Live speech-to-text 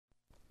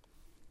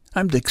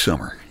I'm Dick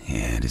Summer,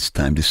 and it's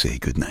time to say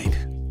goodnight.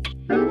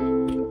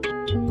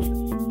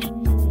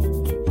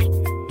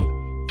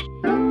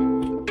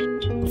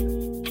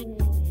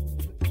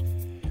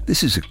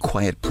 This is a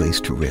quiet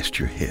place to rest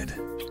your head,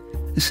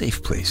 a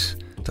safe place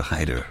to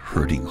hide a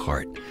hurting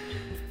heart,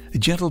 a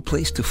gentle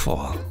place to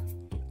fall.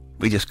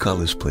 We just call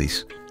this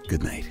place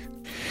goodnight.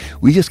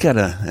 We just got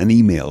an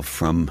email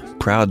from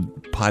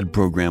proud pod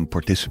program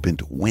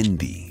participant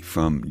Wendy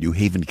from New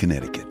Haven,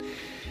 Connecticut.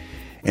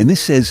 And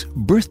this says,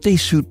 birthday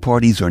suit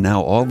parties are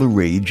now all the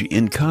rage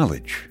in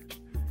college.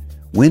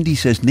 Wendy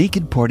says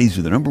naked parties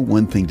are the number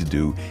one thing to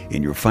do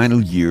in your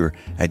final year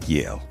at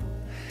Yale.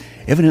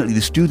 Evidently,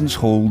 the students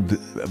hold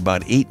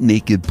about 8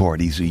 naked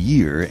parties a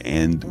year,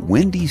 and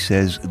Wendy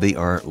says they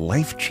are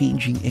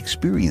life-changing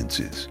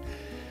experiences.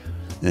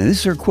 Now, this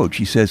is her quote.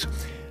 She says,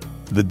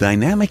 "The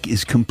dynamic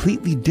is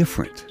completely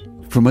different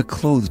from a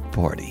clothed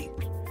party.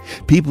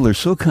 People are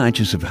so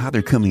conscious of how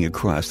they're coming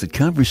across that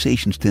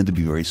conversations tend to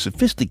be very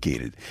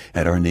sophisticated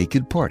at our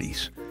naked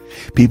parties.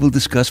 People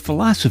discuss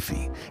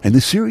philosophy and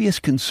the serious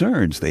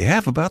concerns they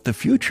have about the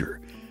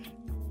future."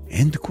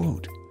 End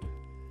quote.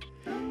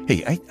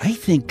 Hey, I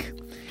think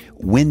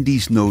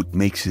Wendy's note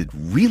makes it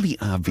really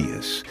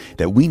obvious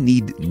that we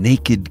need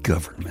naked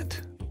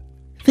government.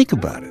 Think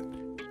about it.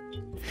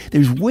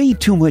 There's way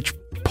too much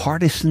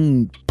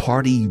partisan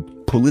party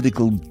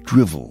political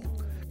drivel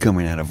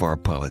coming out of our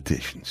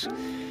politicians.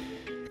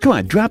 Come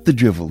on, drop the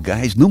drivel,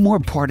 guys. No more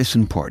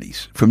partisan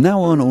parties. From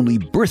now on, only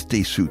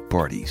birthday suit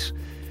parties.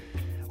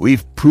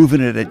 We've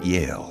proven it at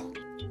Yale.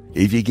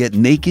 If you get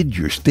naked,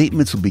 your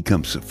statements will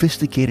become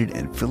sophisticated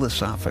and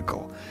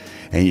philosophical,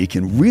 and you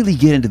can really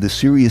get into the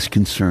serious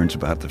concerns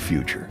about the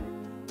future.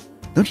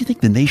 Don't you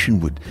think the nation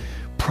would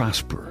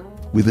prosper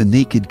with a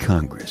naked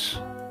Congress?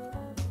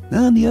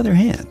 Now, on the other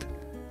hand,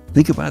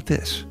 think about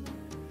this.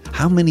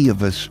 How many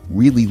of us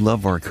really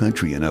love our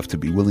country enough to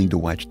be willing to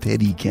watch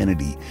Teddy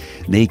Kennedy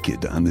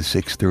naked on the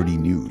 6:30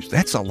 news?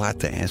 That's a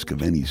lot to ask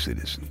of any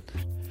citizen.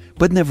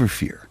 But never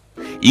fear.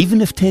 Even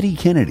if Teddy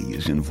Kennedy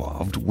is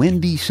involved,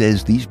 Wendy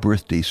says these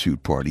birthday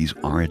suit parties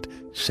aren't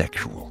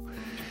sexual.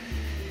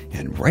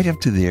 And right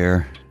up to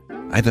there,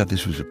 I thought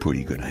this was a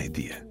pretty good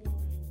idea.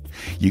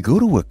 You go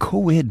to a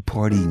co-ed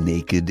party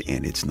naked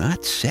and it's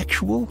not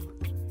sexual?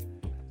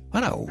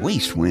 What a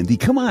waste, Wendy.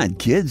 Come on,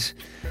 kids.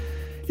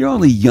 You're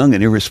only young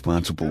and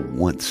irresponsible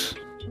once.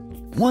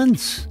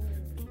 Once.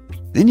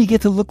 Then you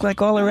get to look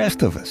like all the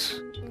rest of us.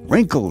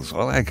 Wrinkles,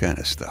 all that kind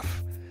of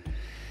stuff.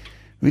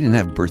 We didn't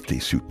have birthday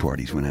suit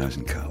parties when I was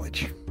in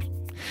college.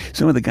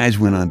 Some of the guys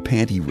went on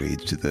panty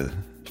raids to the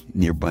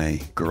nearby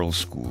girls'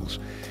 schools.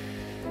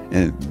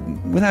 And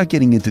without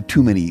getting into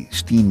too many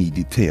steamy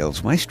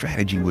details, my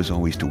strategy was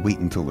always to wait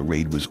until the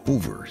raid was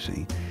over,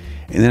 see?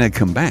 And then I'd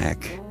come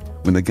back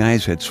when the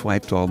guys had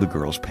swiped all the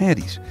girls'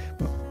 panties.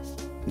 Well,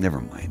 never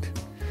mind.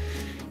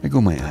 There go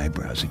my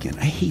eyebrows again.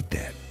 I hate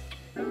that.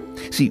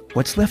 See,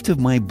 what's left of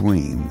my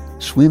brain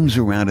swims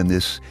around in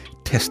this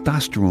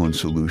testosterone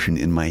solution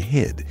in my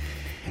head.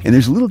 And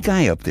there's a little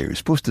guy up there who's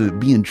supposed to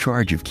be in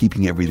charge of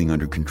keeping everything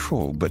under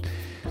control. But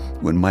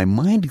when my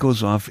mind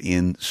goes off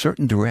in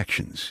certain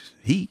directions,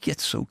 he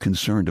gets so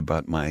concerned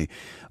about my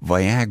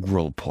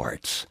Viagral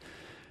parts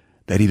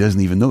that he doesn't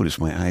even notice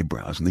my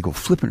eyebrows, and they go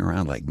flipping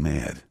around like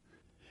mad.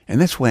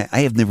 And that's why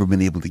I have never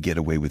been able to get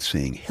away with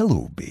saying,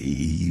 "Hello,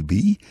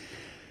 baby,"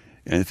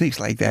 and things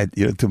like that,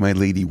 to my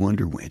lady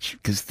Wonder Wench,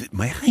 because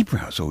my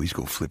eyebrows always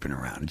go flipping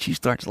around, and she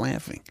starts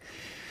laughing.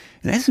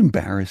 And that's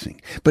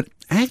embarrassing. But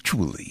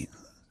actually,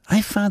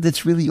 I found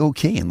it's really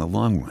okay in the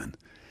long run.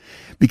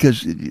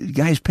 Because,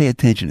 guys, pay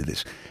attention to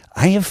this.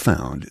 I have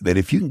found that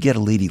if you can get a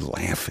lady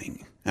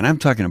laughing, and I'm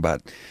talking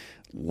about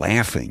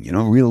laughing,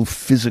 real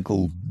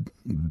physical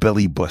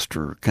belly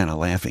buster kind of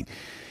laughing,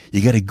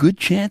 you got a good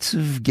chance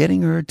of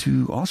getting her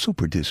to also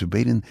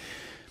participate in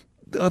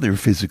other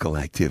physical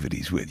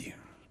activities with you.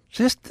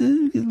 Just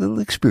a little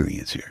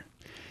experience here.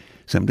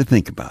 Something to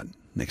think about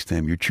next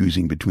time you're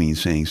choosing between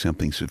saying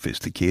something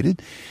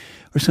sophisticated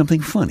or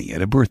something funny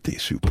at a birthday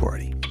suit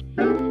party.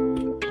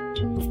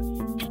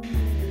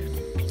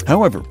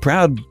 However,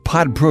 proud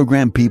pod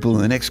program people,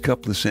 in the next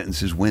couple of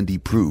sentences, Wendy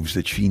proves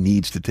that she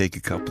needs to take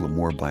a couple of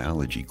more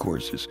biology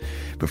courses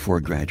before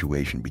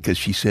graduation because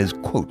she says,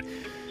 quote,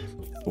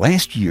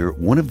 "Last year,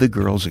 one of the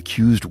girls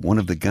accused one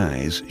of the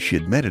guys she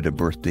had met at a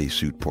birthday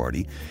suit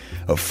party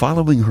of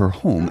following her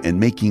home and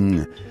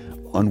making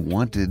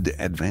unwanted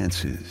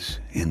advances."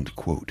 End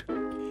quote.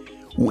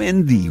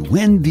 Wendy,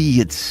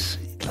 it's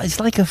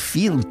like a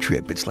field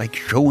trip. It's like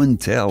show and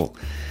tell.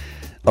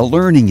 A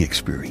learning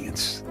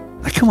experience.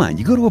 Now, come on,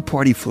 you go to a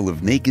party full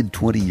of naked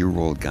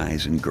 20-year-old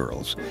guys and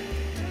girls,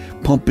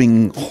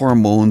 pumping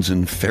hormones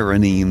and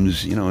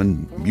pheronemes,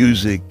 and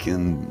music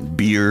and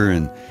beer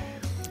and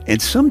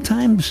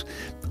sometimes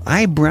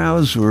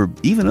eyebrows or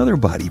even other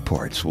body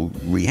parts will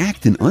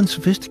react in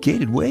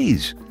unsophisticated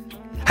ways.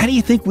 How do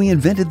you think we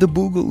invented the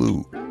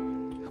boogaloo?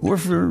 Or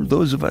for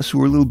those of us who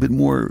are a little bit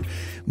more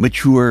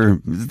mature,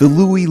 the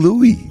Louie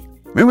Louie.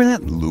 Remember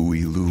that?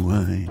 Louie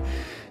Louie.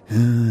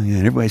 And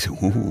everybody said,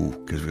 "Ooh,"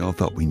 because we all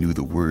thought we knew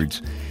the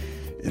words.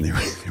 And there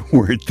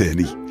weren't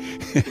any.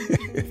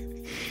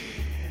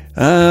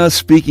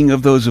 Speaking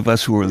of those of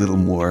us who are a little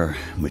more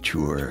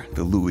mature,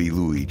 the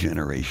Louie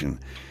generation,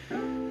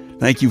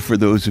 thank you for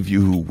those of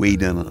you who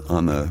weighed in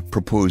on the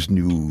proposed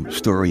new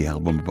story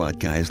album about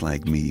guys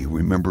like me who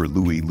remember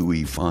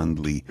Louie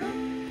fondly.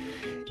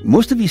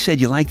 Most of you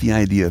said you like the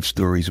idea of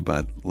stories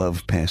about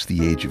love past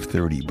the age of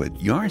 30, but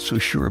you aren't so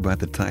sure about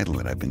the title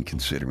that I've been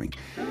considering.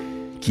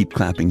 Keep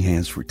clapping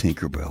hands for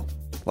Tinkerbell.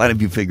 A lot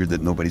of you figured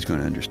that nobody's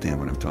going to understand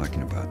what I'm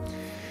talking about.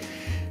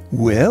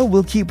 Well,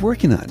 we'll keep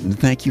working on it, and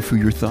thank you for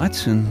your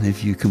thoughts, and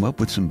if you come up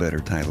with some better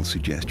title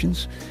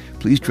suggestions,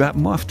 please drop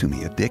them off to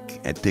me at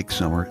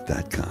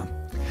dick@dicksummer.com.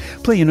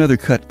 Play another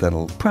cut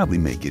that'll probably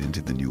make it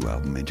into the new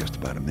album in just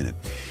about a minute.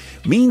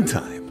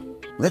 Meantime,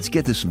 let's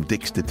get to some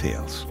Dick's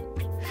Details.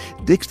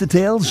 Dick's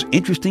Details,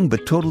 interesting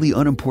but totally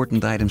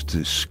unimportant items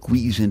to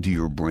squeeze into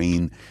your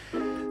brain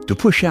to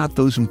push out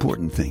those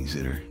important things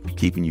that are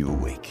keeping you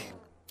awake.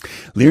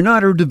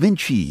 Leonardo da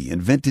Vinci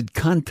invented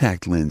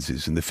contact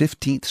lenses in the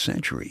 15th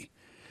century,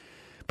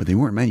 but they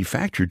weren't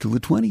manufactured till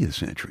the 20th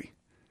century.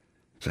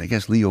 So I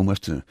guess Leo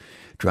must have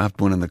dropped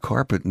one on the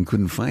carpet and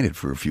couldn't find it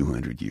for a few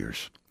hundred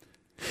years.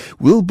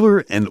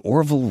 Wilbur and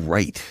Orville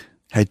Wright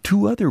had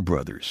two other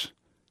brothers,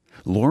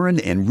 Loren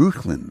and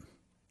Reuchlin,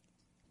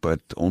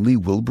 but only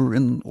Wilbur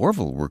and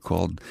Orville were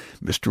called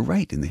Mr.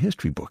 Wright in the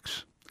history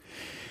books.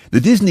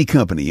 The Disney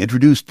Company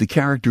introduced the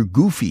character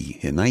Goofy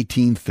in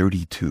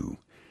 1932.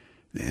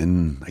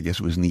 Then, I guess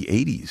it was in the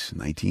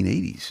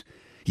 1980s,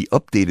 he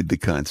updated the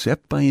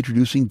concept by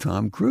introducing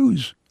Tom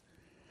Cruise.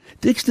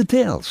 Dick's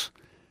Details.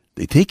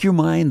 They take your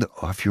mind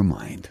off your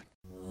mind.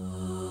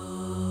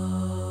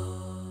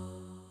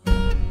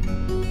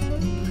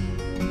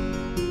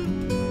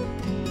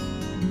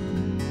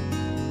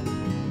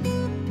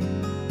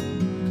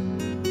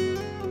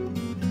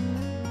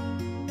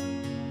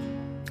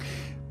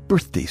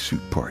 Birthday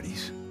suit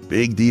parties.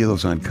 Big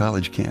deals on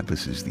college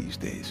campuses these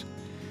days.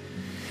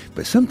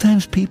 But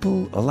sometimes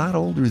people a lot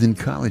older than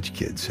college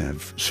kids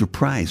have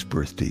surprise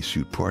birthday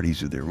suit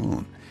parties of their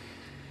own.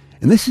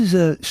 And this is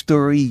a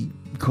story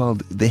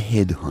called The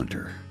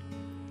Headhunter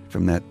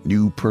from that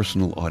new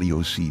personal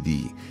audio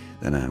CD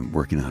that I'm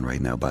working on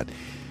right now about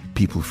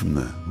people from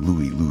the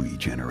Louie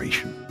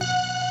generation.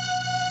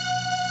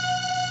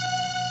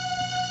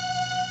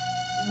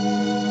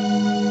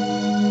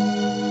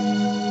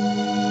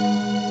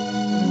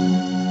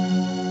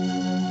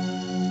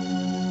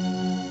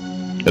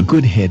 A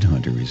good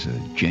headhunter is a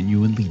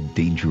genuinely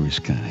dangerous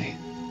guy.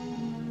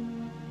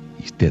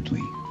 He's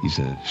deadly. He's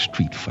a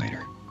street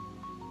fighter.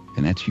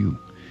 And that's you.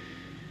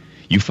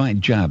 You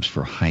find jobs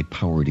for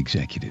high-powered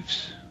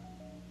executives.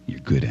 You're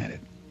good at it.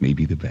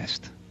 Maybe the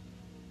best.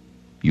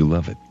 You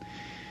love it.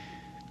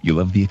 You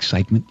love the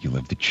excitement. You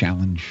love the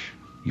challenge.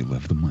 You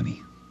love the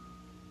money.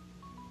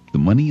 The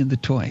money and the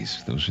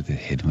toys, those are the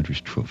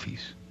headhunter's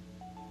trophies.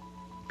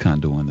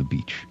 Condo on the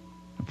beach.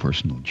 A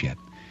personal jet.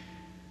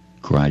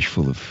 Garage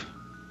full of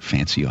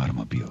fancy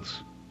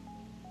automobiles.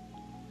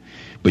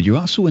 But you're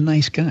also a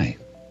nice guy.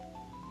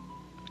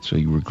 So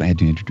you were glad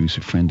to introduce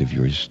a friend of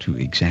yours to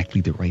exactly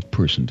the right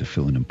person to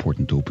fill an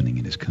important opening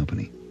in his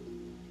company.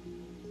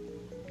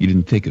 You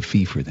didn't take a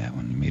fee for that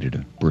one. You made it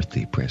a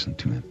birthday present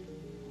to him.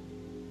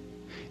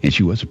 And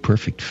she was a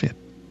perfect fit.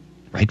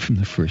 Right from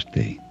the first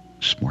day.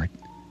 Smart,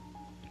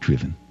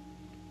 driven,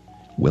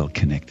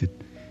 well-connected.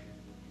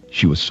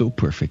 She was so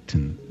perfect,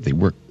 and they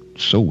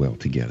worked so well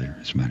together,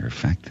 as a matter of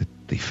fact, that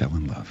they fell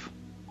in love.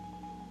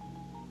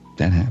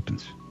 That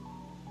happens.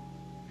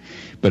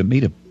 But it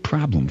made a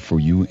problem for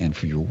you and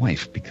for your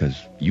wife, because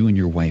you and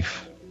your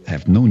wife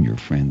have known your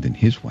friend and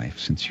his wife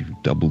since you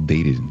double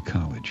dated in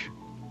college.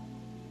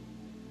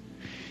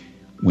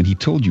 When he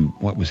told you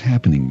what was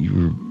happening, you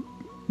were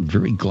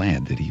very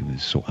glad that he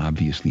was so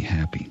obviously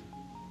happy.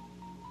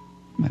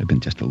 Might have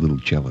been just a little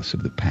jealous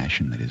of the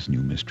passion that his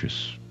new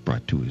mistress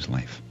brought to his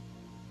life.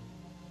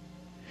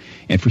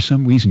 And for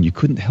some reason, you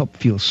couldn't help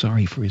feel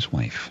sorry for his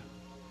wife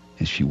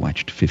as she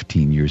watched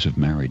 15 years of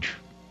marriage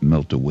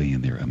melt away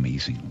in their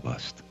amazing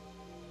lust.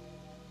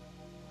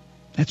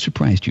 That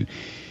surprised you,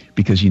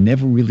 because you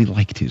never really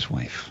liked his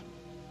wife.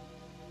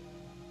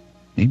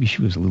 Maybe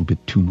she was a little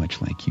bit too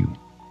much like you.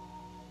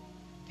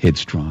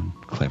 Headstrong,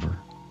 clever,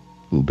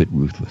 a little bit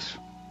ruthless.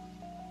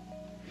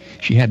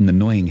 She had an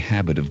annoying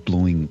habit of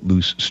blowing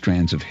loose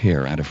strands of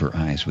hair out of her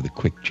eyes with a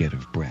quick jet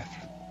of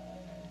breath.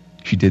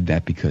 She did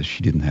that because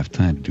she didn't have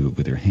time to do it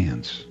with her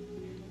hands.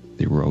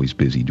 They were always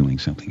busy doing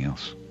something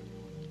else.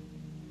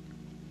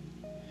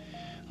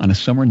 On a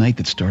summer night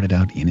that started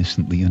out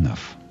innocently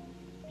enough,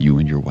 you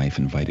and your wife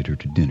invited her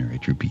to dinner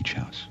at your beach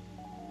house.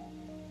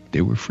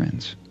 They were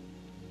friends.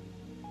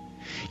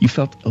 You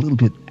felt a little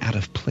bit out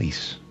of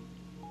place.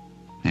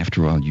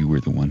 After all, you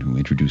were the one who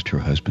introduced her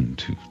husband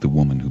to the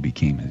woman who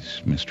became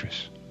his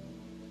mistress.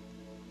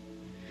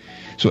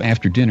 So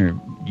after dinner,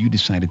 you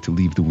decided to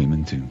leave the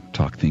women to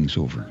talk things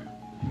over,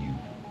 and you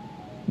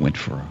went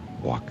for a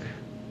walk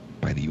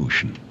by the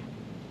ocean.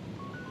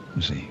 It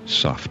was a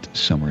soft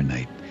summer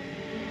night.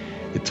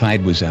 The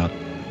tide was out,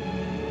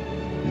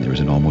 and there was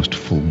an almost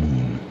full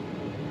moon.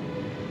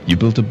 You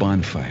built a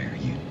bonfire.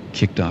 You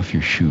kicked off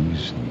your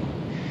shoes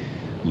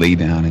and lay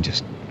down and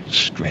just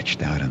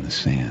stretched out on the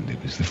sand.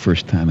 It was the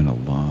first time in a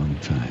long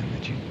time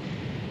that you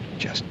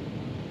just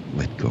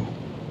let go.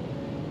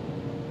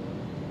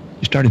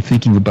 You started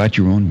thinking about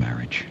your own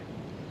marriage.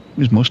 It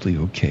was mostly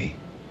okay,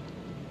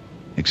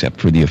 except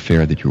for the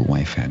affair that your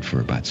wife had for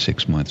about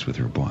 6 months with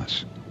her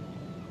boss.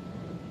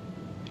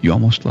 You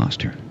almost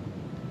lost her.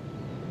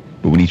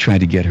 But when he tried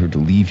to get her to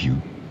leave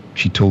you,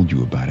 she told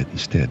you about it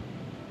instead.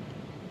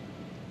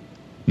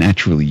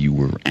 Naturally, you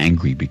were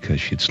angry because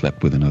she had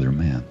slept with another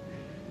man.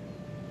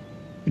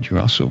 But you're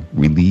also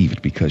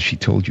relieved because she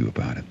told you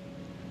about it.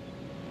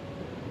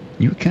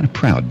 You were kind of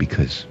proud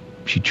because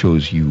she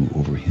chose you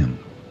over him.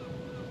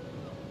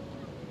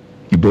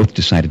 You both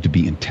decided to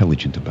be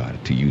intelligent about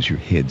it, to use your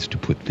heads to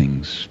put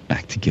things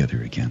back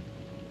together again.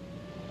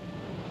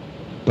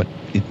 But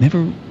it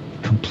never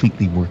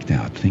completely worked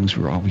out. Things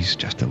were always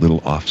just a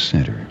little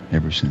off-center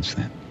ever since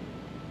then.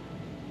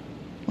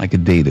 Like a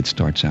day that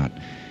starts out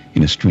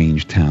in a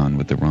strange town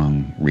with the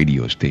wrong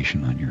radio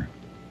station on your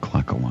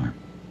clock alarm.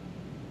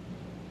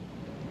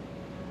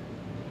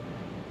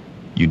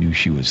 You knew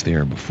she was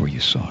there before you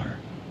saw her.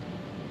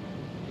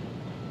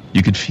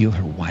 You could feel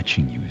her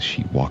watching you as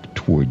she walked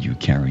toward you,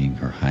 carrying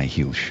her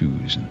high-heeled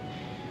shoes and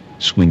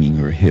swinging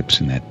her hips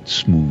in that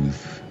smooth,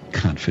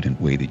 confident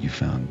way that you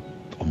found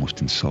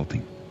almost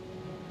insulting.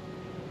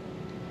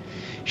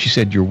 She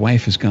said, "Your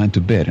wife has gone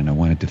to bed, and I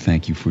wanted to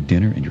thank you for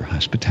dinner and your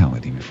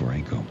hospitality before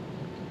I go."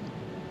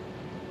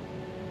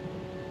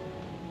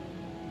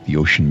 The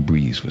ocean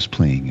breeze was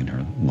playing in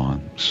her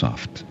long,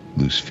 soft,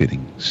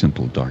 loose-fitting,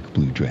 simple dark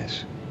blue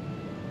dress,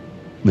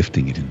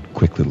 lifting it in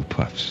quick little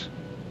puffs,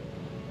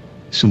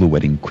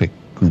 silhouetting quick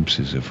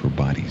glimpses of her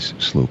body's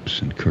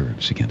slopes and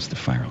curves against the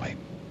firelight.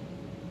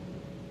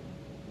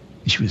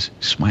 She was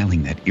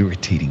smiling that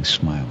irritating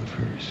smile of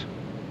hers.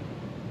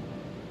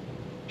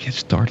 She had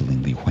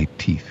startlingly white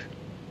teeth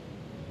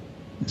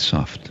and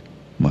soft,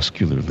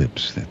 muscular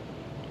lips that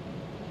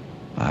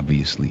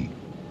obviously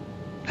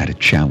had a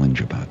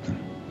challenge about them.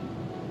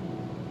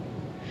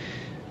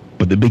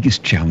 But the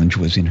biggest challenge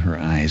was in her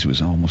eyes. It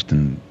was almost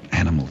an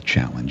animal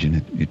challenge, and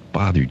it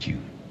bothered you.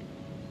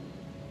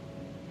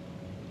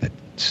 That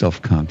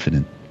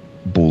self-confident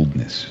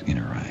boldness in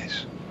her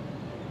eyes.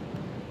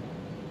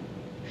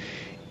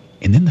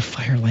 And then the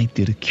firelight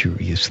did a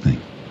curious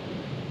thing.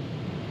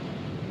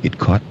 It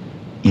caught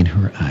in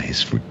her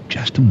eyes for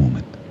just a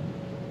moment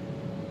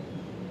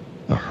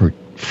a hurt,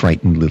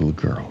 frightened little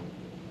girl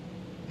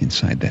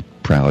inside that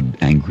proud,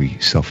 angry,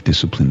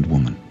 self-disciplined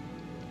woman.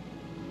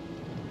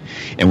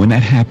 And when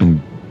that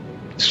happened,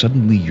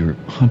 suddenly your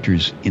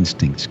hunter's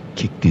instincts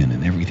kicked in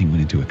and everything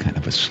went into a kind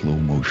of a slow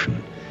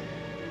motion.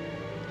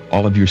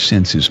 All of your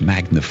senses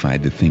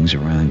magnified the things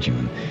around you,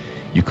 and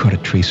you caught a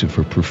trace of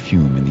her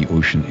perfume in the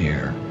ocean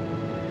air,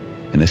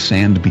 and the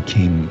sand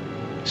became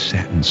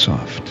satin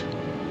soft.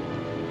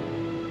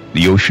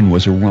 The ocean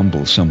was a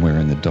rumble somewhere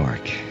in the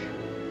dark,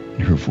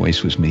 and her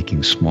voice was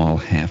making small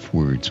half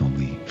words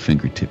only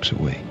fingertips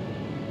away.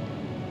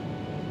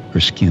 Her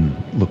skin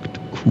looked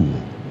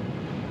cool,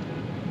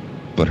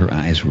 but her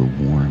eyes were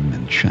warm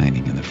and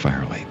shining in the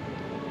firelight,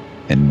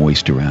 and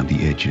moist around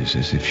the edges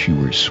as if she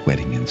were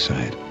sweating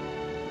inside.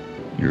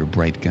 You're a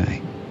bright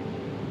guy.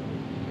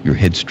 You're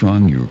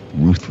headstrong, you're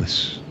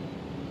ruthless.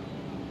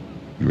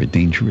 You're a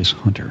dangerous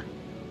hunter.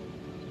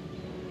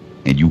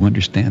 And you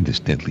understand this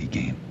deadly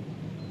game.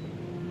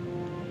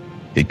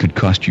 It could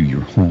cost you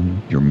your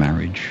home, your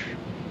marriage,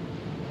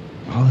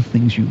 all the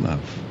things you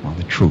love, all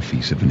the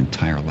trophies of an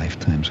entire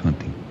lifetime's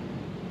hunting.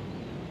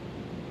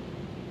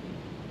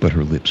 But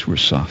her lips were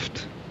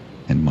soft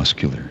and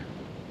muscular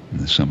in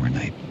the summer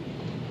night,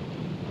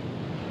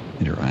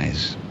 and her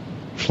eyes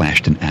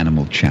flashed an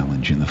animal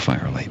challenge in the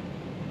firelight.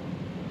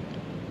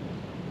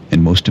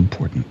 And most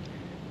important,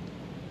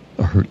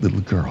 a hurt little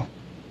girl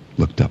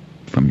looked up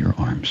from your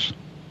arms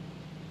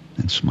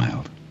and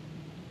smiled.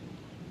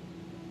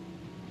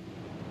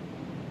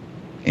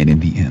 And in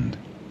the end,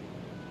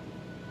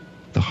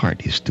 the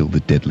heart is still the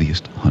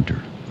deadliest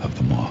hunter of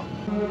them all.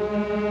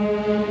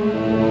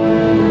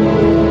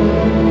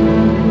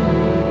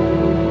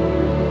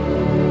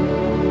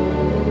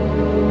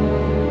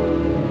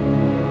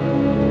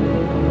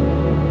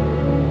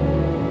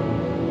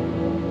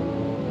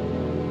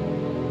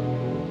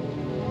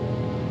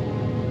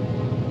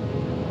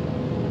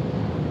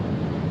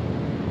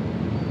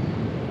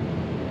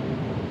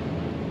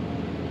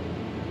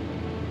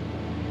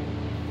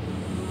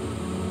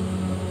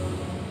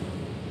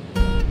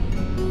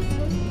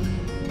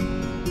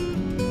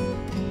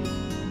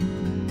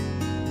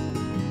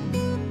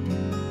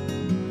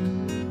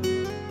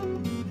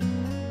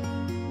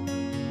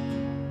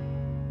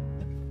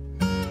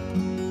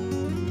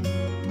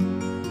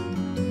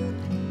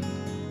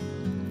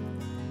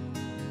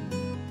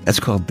 That's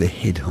called The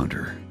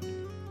Headhunter.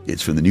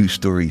 It's from the new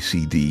story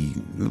CD.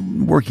 The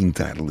working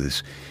title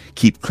is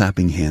Keep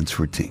Clapping Hands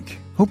for Tink.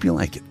 Hope you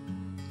like it.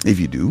 If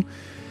you do,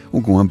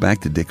 we'll go on back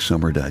to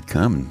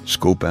dicksummer.com and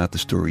scope out the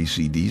story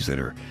CDs that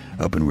are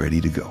up and ready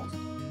to go.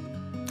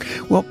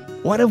 Well,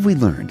 What have we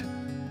learned?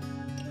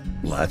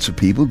 Lots of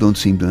people don't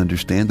seem to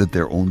understand that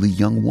they're only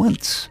young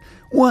once.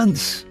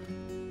 Once.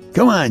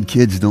 Come on,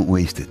 kids, don't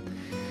waste it.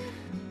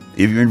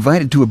 If you're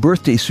invited to a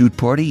birthday suit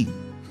party,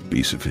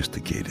 be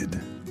sophisticated.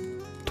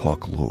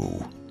 Talk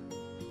low.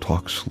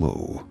 Talk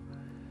slow.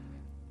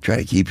 Try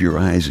to keep your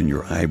eyes and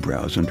your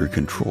eyebrows under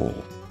control.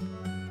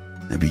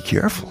 And be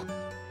careful,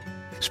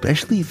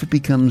 especially if it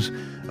becomes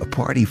a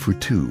party for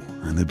two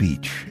on the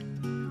beach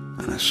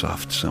on a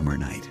soft summer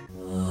night.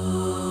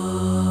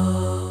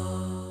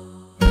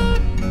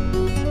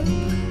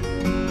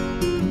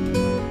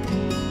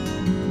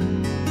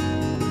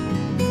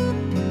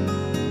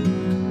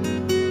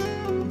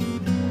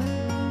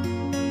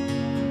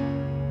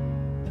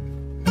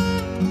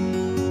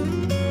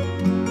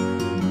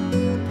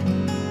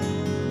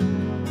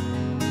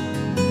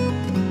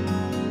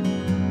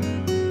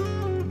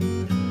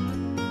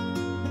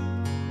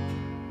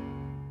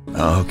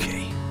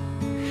 Okay,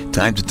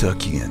 time to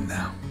tuck you in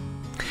now.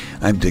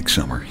 I'm Dick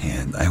Summer,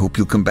 and I hope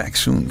you'll come back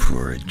soon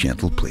for a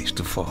gentle place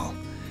to fall.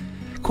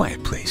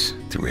 Quiet place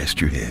to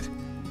rest your head.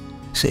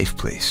 Safe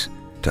place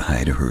to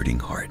hide a hurting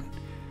heart.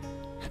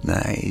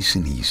 Nice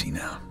and easy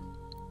now.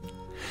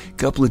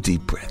 Couple of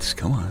deep breaths,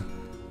 come on.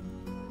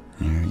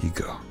 There you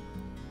go.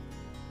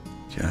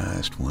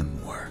 Just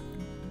one more.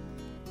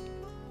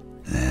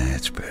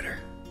 That's better.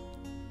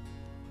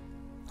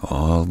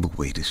 All the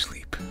way to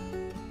sleep.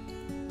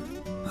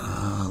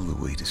 All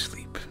the way to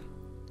sleep.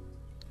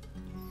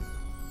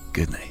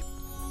 Good night.